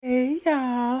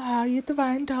you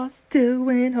Divine Dolls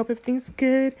doing? Hope everything's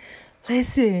good.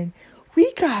 Listen,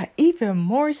 we got even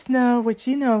more snow, which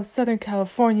Southern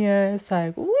California, it's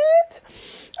like, what?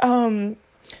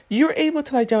 You're able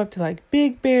to drive up to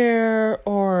Big Bear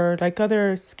or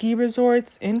other ski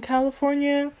resorts in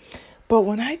California. But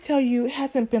when I tell you it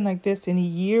hasn't been like this in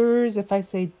years, if I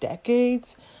say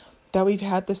decades, that we've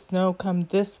had the snow come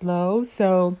this low.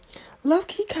 So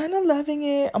low-key kind of loving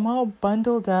it. I'm all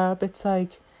bundled up. It's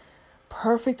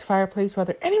perfect fireplace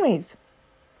weather. Anyways,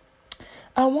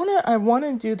 I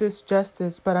wanna do this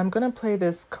justice, but I'm gonna play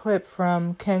this clip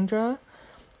from Kendra.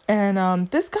 And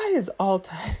this guy is all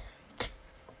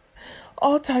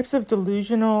types of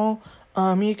delusional.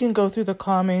 You can go through the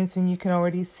comments and you can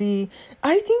already see.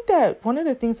 I think that one of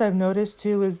the things I've noticed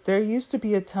too is there used to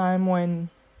be a time when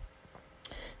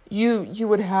you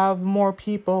would have more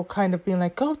people kind of being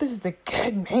like, oh, this is a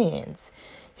good man's.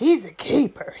 He's a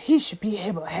keeper. He should be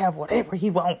able to have whatever he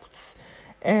wants.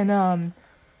 And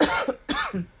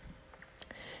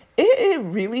it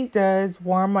really does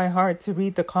warm my heart to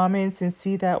read the comments and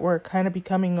see that we're kind of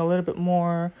becoming a little bit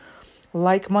more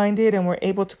like-minded and we're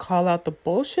able to call out the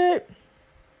bullshit.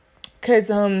 Because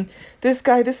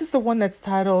this is the one that's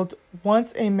titled,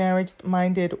 Once a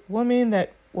Marriage-Minded Woman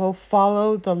That Will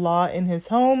Follow the Law in His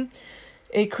Home,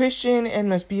 a Christian and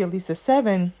must be at least a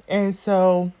 7. And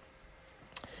so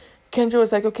Kendra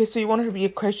was like, okay, so you want her to be a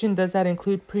Christian, does that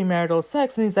include premarital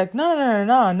sex? And he's like, no,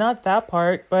 not that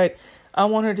part, but I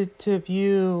want her to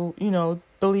view,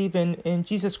 believe in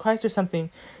Jesus Christ or something.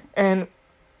 And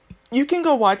you can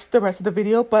go watch the rest of the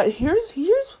video, but here's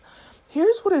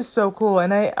what is so cool.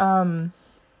 And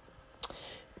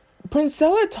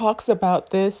Princella talks about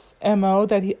this MO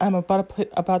that I'm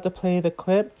about to play the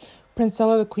clip.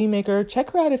 Princella the Queenmaker,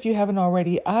 check her out if you haven't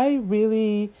already. I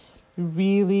really,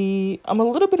 I'm a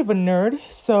little bit of a nerd,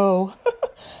 so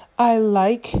I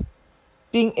like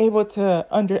being able to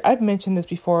I've mentioned this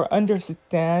before,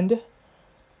 understand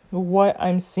what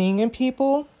I'm seeing in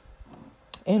people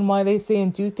and why they say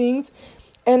and do things.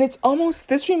 And it's almost,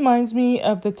 this reminds me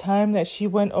of the time that she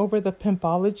went over the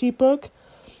Pimpology book.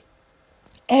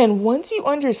 And once you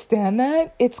understand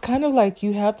that, it's kind of like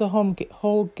you have the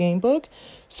whole game book.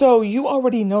 So you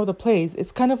already know the plays.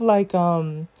 It's kind of like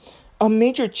a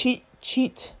major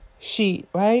cheat sheet,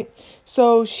 right?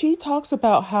 So she talks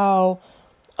about how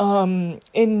in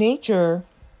nature,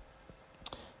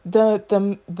 the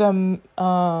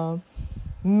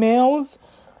male's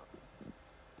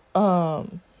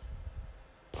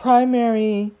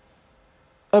primary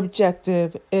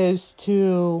objective is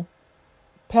to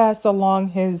pass along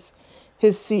his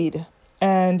seed.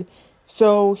 And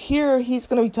so here he's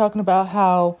going to be talking about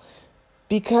how,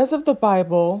 because of the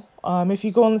Bible, if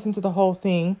you go and listen to the whole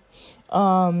thing,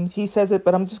 he says it,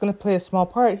 but I'm just going to play a small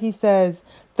part. He says,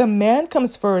 the man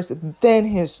comes first, then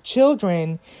his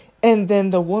children, and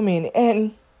then the woman.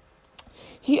 And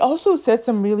he also said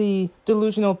some really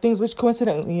delusional things, which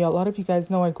coincidentally, a lot of you guys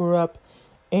know I grew up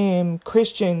in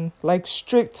Christian,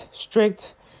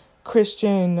 strict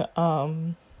Christian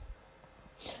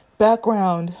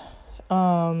background.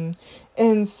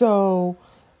 And so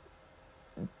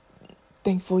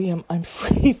thankfully I'm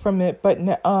free from it. But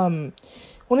one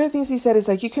of the things he said is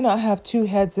you cannot have two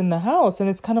heads in the house. And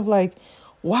it's kind of like,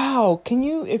 wow,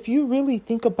 if you really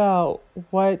think about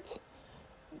what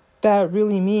that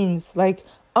really means,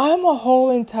 I'm a whole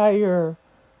entire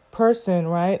person,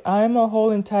 right? I'm a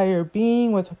whole entire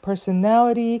being with a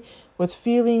personality, with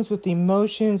feelings, with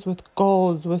emotions, with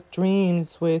goals, with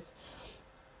dreams, with,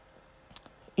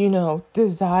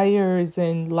 desires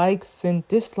and likes and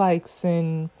dislikes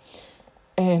and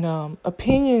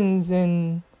opinions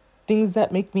and things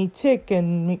that make me tick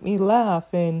and make me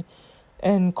laugh and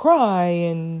cry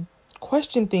and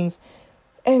question things.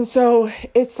 And so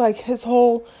it's his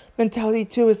whole mentality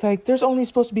too is there's only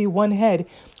supposed to be one head,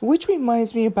 which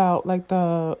reminds me about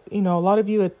a lot of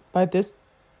you by this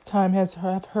time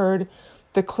have heard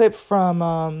the clip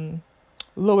from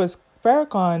Louis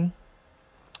Farrakhan,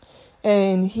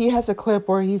 and he has a clip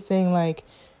where he's saying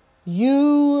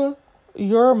your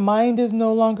mind is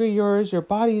no longer yours, your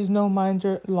body is no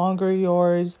longer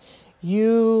yours.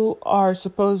 You are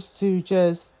supposed to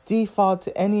just default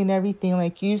to any and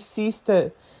everything. You cease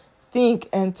to think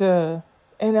and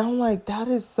I'm like, that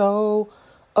is so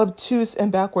obtuse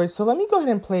and backwards. So let me go ahead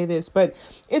and play this. But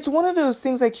it's one of those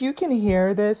things you can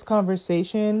hear this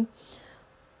conversation,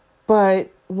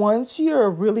 but once you're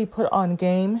really put on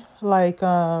game,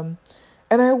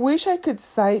 and I wish I could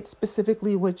cite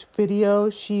specifically which video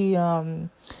she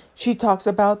talks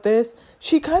about this.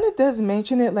 She kind of does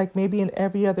mention it maybe in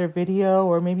every other video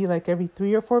or maybe every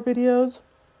 3 or 4 videos.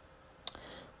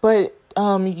 But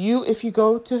if you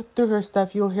go through her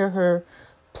stuff, you'll hear her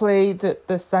play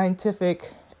the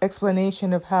scientific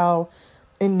explanation of how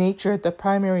in nature the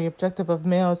primary objective of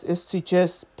males is to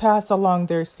just pass along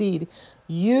their seed.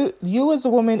 You as a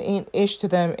woman ain't ish to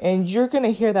them, and you're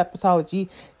gonna hear that pathology.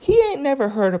 He ain't never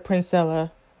heard of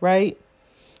Princella, right?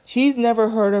 She's never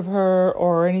heard of her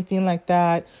or anything like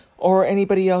that, or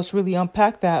anybody else really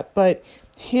unpack that. But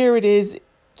here it is,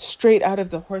 straight out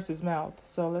of the horse's mouth.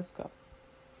 So let's go.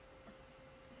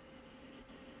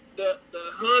 The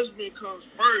husband comes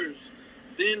first,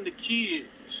 then the kids.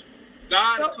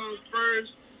 God comes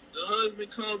first, the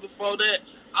husband comes before that.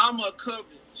 I'm a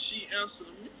covenant. She answered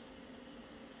me.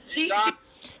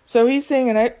 So he's saying,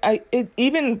 and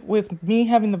even with me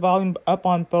having the volume up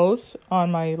on both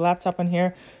on my laptop and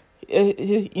here,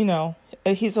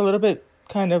 he's a little bit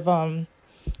kind of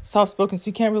soft spoken, so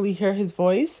you can't really hear his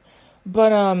voice.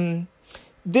 But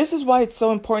this is why it's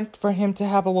so important for him to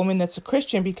have a woman that's a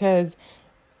Christian, because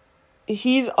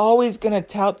he's always going to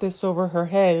tout this over her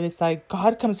head. It's like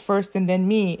God comes first and then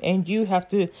me, and you have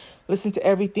to listen to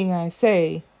everything I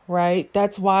say, right?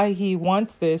 That's why he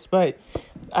wants this. But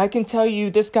I can tell you,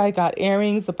 this guy got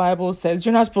earrings. The Bible says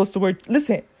you're not supposed to wear.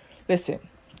 Listen.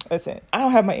 I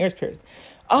don't have my ears pierced.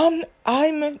 I'm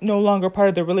no longer part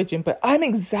of the religion, but I'm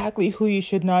exactly who you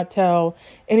should not tell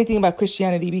anything about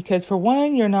Christianity, because for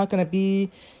one, you're not going to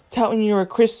be touting you're a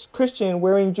Christian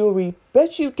wearing jewelry.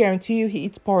 Bet you, guarantee you, he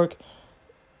eats pork.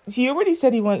 He already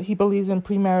said he believes in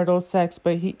premarital sex,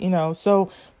 but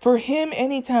so for him,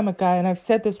 anytime a guy, and I've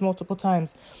said this multiple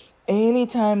times,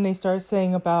 anytime they start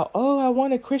saying about, oh, I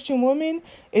want a Christian woman,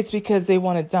 it's because they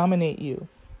want to dominate you.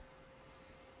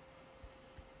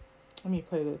 Let me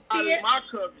play this. God is my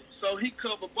covenant, so he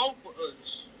covered both of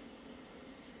us.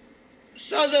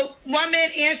 So the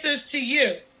woman answers to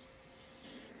you.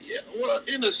 Yeah, well,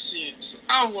 in a sense,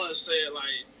 I don't want to say it like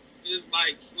it's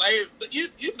like slave, but you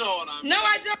know what I mean. No,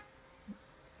 I don't.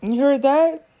 You heard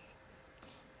that?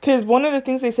 Because one of the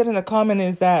things they said in the comment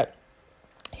is that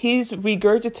he's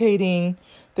regurgitating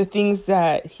the things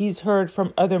that he's heard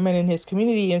from other men in his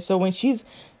community. And so when she's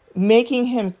making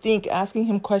him think, asking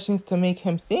him questions to make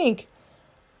him think,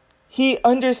 he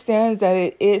understands that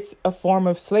it is a form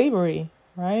of slavery,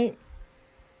 right?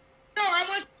 No, I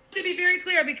want to be very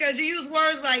clear, because you use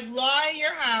words like law in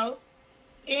your house,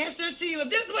 answer to you. If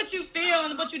this is what you feel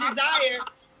and what you desire,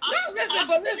 if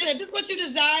this is what you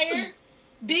desire,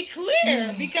 be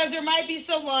clear, because there might be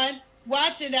someone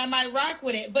watching that might rock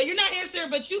with it. But you're not answering,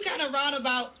 but you kind of round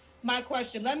about my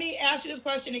question. Let me ask you this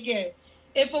question again.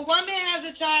 If a woman has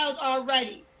a child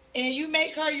already and you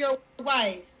make her your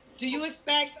wife, do you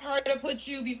expect her to put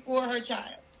you before her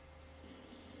child?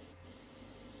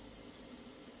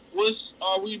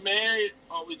 Are we married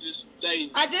or are we just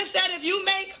dating? I just said if you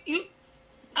make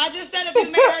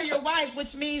her your wife,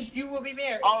 which means you will be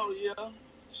married. Oh yeah,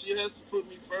 she has to put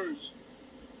me first.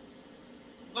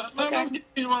 Don't get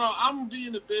me wrong. I'm gonna be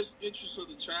in the best interest of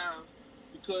the child,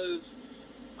 because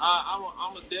I'm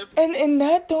a definite. And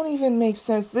that don't even make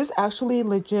sense. This actually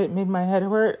legit made my head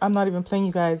hurt. I'm not even playing,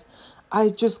 you guys. I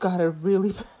just got a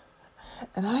really,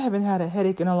 and I haven't had a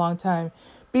headache in a long time,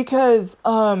 because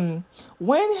when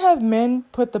have men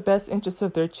put the best interests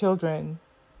of their children,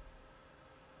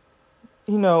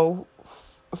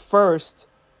 first?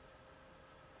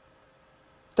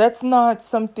 That's not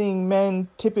something men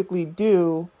typically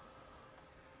do.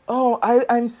 Oh,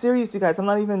 I'm serious, you guys. I'm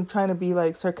not even trying to be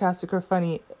like sarcastic or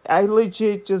funny. I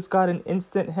legit just got an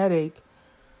instant headache.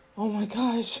 Oh my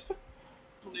gosh.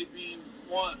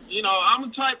 I'm the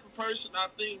type of person, I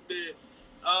think that,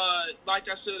 like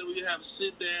I said, we have a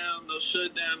sit down, no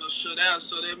shut down, no shut out.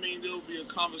 So that means there will be a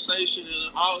conversation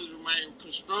and always remain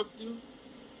constructive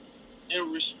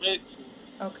and respectful.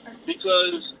 Okay.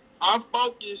 Because our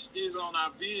focus is on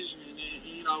our vision,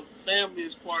 and family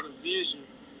is part of my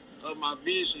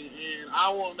vision, and I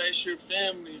want to make sure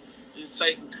family is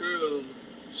taken care of.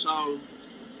 So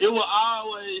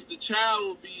the child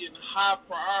will be in high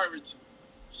priority.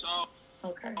 So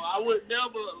I would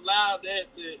never allow that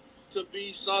to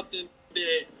be something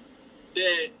that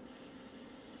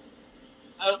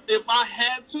if I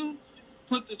had to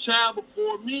put the child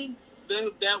before me,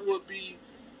 that would be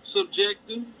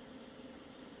subjective.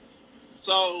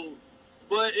 So,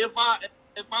 but if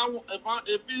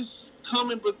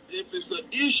it's an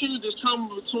issue that's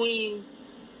coming between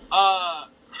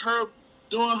her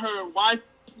doing her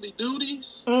wifely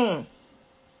duties, we're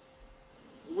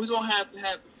gonna have to.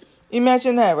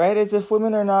 Imagine that, right? As if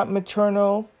women are not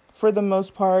maternal for the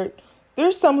most part.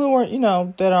 There's some who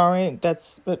aren't, that aren't.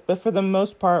 But for the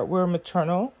most part, we're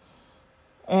maternal.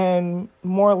 and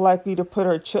more likely to put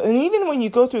her and even when you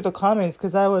go through the comments,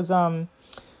 because I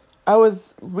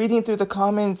was reading through the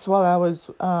comments while I was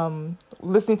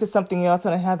listening to something else,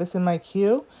 and I had this in my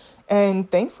queue.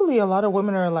 And thankfully, a lot of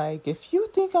women are like, if you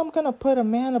think I'm going to put a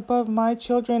man above my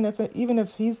children, even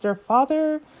if he's their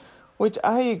father, which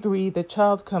I agree, the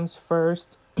child comes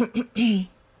first.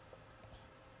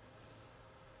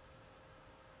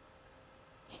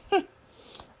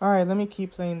 All right, let me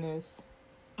keep playing this.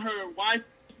 Her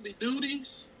wifely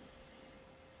duties,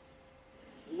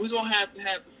 we're going to have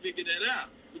to figure that out,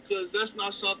 because that's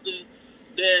not something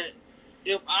that,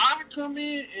 if I come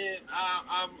in and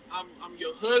I'm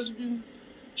your husband,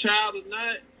 child or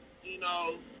not, you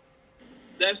know,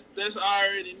 that's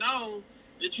already known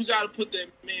that you got to put that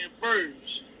man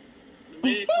first. The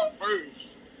man come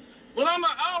first. But I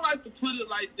don't like to put it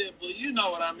like that, but you know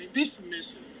what I mean. Be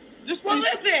submissive. Listen,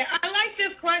 I like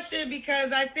this question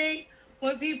because I think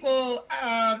when people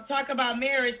talk about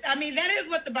marriage, I mean, that is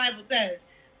what the Bible says.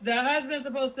 The husband's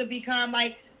supposed to become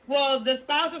the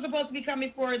spouse is supposed to be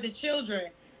coming for the children.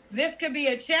 This could be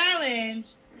a challenge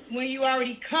when you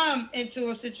already come into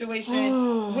a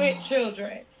situation with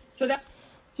children. So that,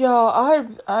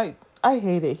 y'all, I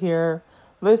hate it here.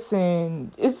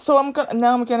 Listen, I'm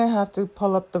gonna have to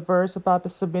pull up the verse about the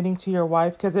submitting to your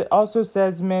wife, because it also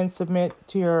says men submit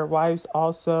to your wives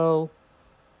also.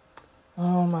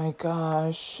 Oh my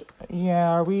gosh. Yeah,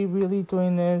 are we really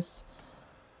doing this?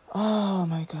 Oh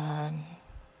my God.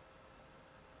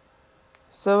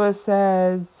 So it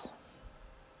says,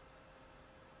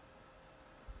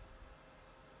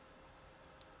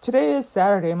 today is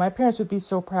Saturday. My parents would be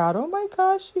so proud. Oh my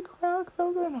gosh, she cracked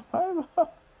open my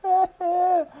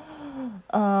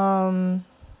and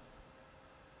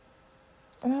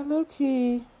I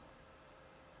low-key,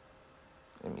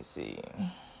 let me see.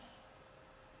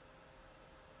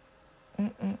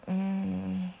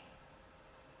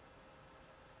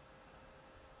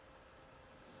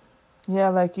 Yeah,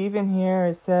 like even here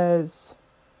it says,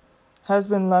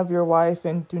 husband, love your wife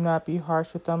and do not be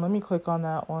harsh with them. Let me click on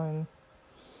that one.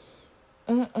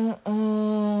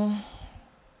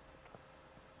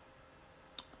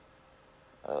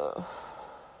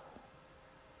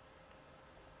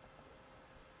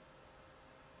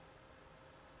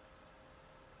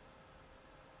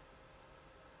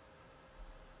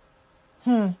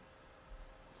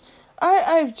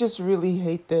 I just really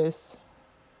hate this,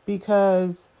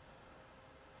 because,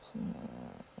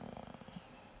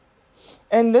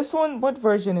 and this one, what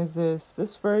version is this?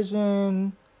 This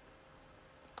version,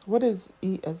 what does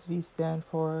ESV stand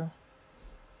for?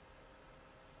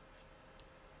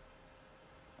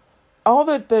 All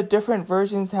the different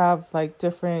versions have like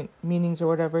different meanings or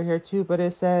whatever here too, but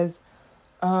it says,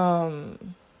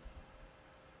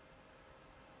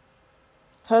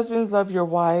 husbands, love your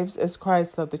wives as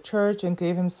Christ loved the church and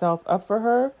gave himself up for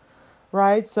her,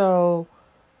 right? So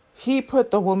he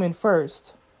put the woman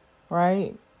first,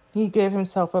 right? He gave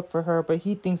himself up for her, but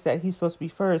he thinks that he's supposed to be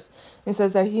first. It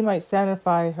says that he might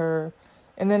sanctify her.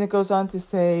 And then it goes on to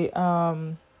say,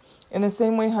 in the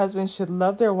same way, husbands should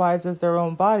love their wives as their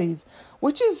own bodies,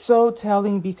 which is so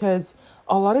telling, because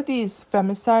a lot of these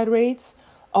femicide rates,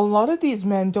 a lot of these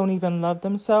men don't even love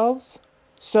themselves.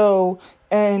 So,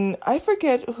 and I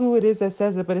forget who it is that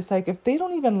says it, but it's like, if they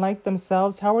don't even like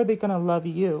themselves, how are they going to love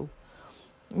you?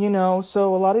 You know,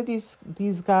 so a lot of these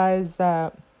guys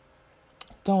that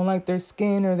don't like their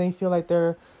skin, or they feel like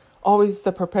they're always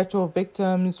the perpetual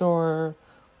victims, or,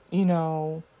 you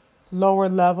know, lower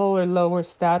level or lower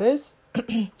status,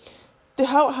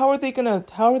 how are they gonna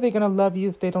love you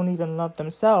if they don't even love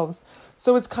themselves?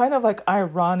 So it's kind of like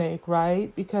ironic,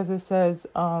 right? Because it says,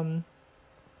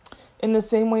 in the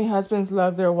same way husbands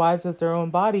love their wives as their own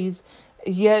bodies,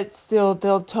 yet still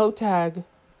they'll toe tag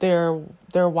their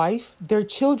wife, their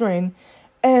children,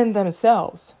 and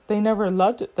themselves. They never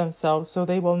loved themselves, so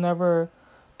they won't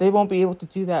be able to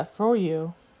do that for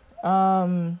you.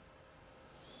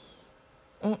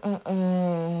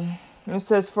 It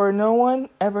says, for no one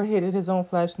ever hated his own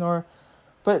flesh, nor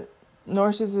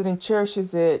nourishes it and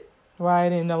cherishes it,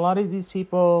 right? And a lot of these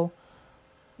people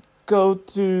go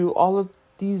through all of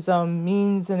these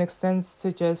means and extents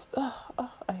to just,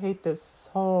 I hate this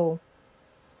whole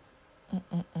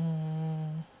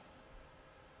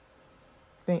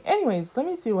thing. Anyways, let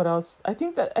me see what else. I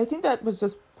think that was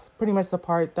just pretty much the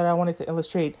part that I wanted to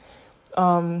illustrate.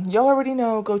 Y'all already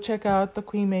know, go check out the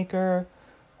Queen Maker.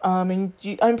 And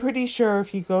I'm pretty sure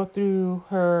if you go through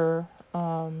her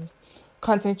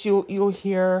content, you'll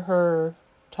hear her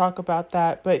talk about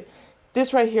that. But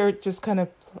this right here just kind of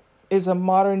is a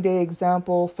modern day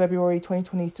example, February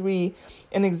 2023,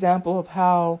 an example of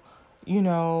how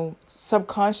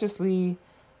subconsciously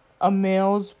a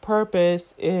male's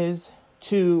purpose is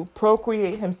to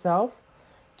procreate himself,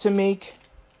 to make,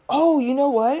 oh, you know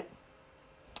what?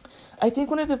 I think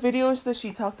one of the videos that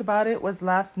she talked about it was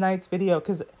last night's video,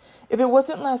 because if it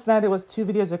wasn't last night, it was 2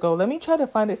 videos ago. Let me try to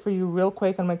find it for you real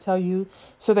quick. I'm going to tell you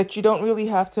so that you don't really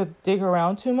have to dig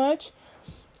around too much.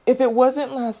 If it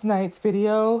wasn't last night's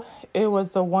video, it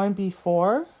was the one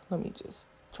before. Let me just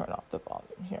turn off the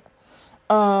volume here.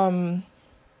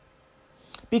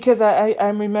 Because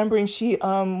I'm remembering she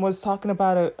was talking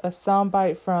about a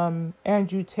soundbite from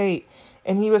Andrew Tate,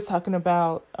 and he was talking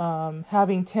about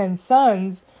having 10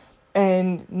 sons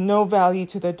and no value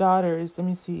to the daughters. Let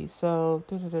me see. So,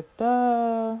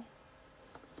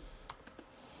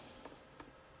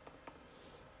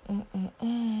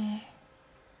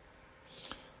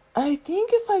 I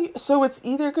think so it's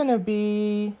either going to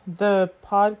be the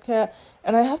podcast,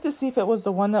 and I have to see if it was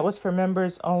the one that was for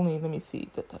members only. Let me see.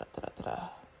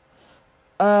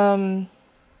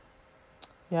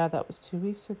 Yeah, that was 2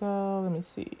 weeks ago. Let me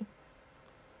see.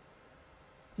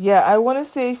 Yeah, I want to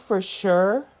say for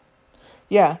sure.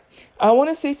 Yeah, I want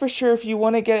to say for sure, if you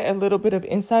want to get a little bit of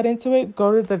insight into it,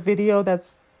 go to the video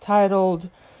that's titled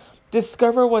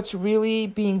Discover What's Really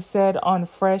Being Said on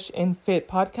Fresh and Fit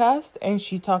podcast, and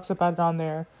she talks about it on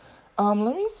there.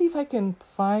 Let me see if I can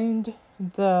find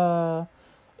it's a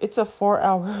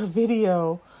 4-hour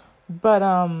video, but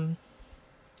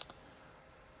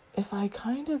if I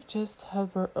kind of just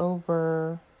hover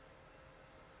over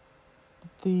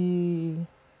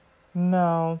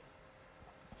no,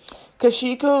 because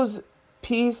she goes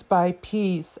piece by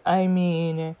piece. I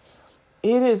mean,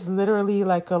 it is literally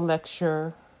like a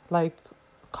lecture, like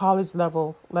college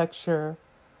level lecture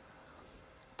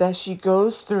that she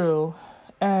goes through,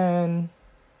 and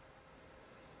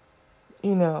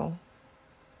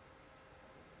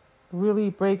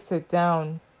really breaks it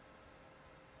down.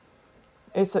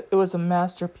 It was a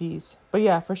masterpiece. But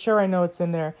yeah, for sure I know it's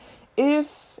in there.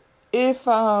 If let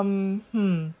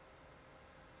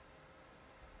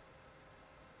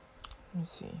me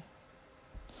see.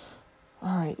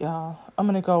 All right, y'all. I'm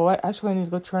going to go. I need to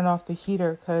go turn off the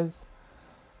heater because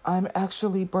I'm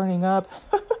actually burning up.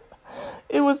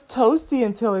 It was toasty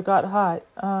until it got hot.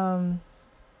 All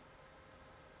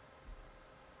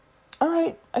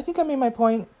right. I think I made my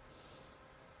point.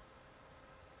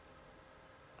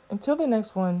 Until the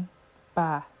next one.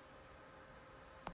 Bye.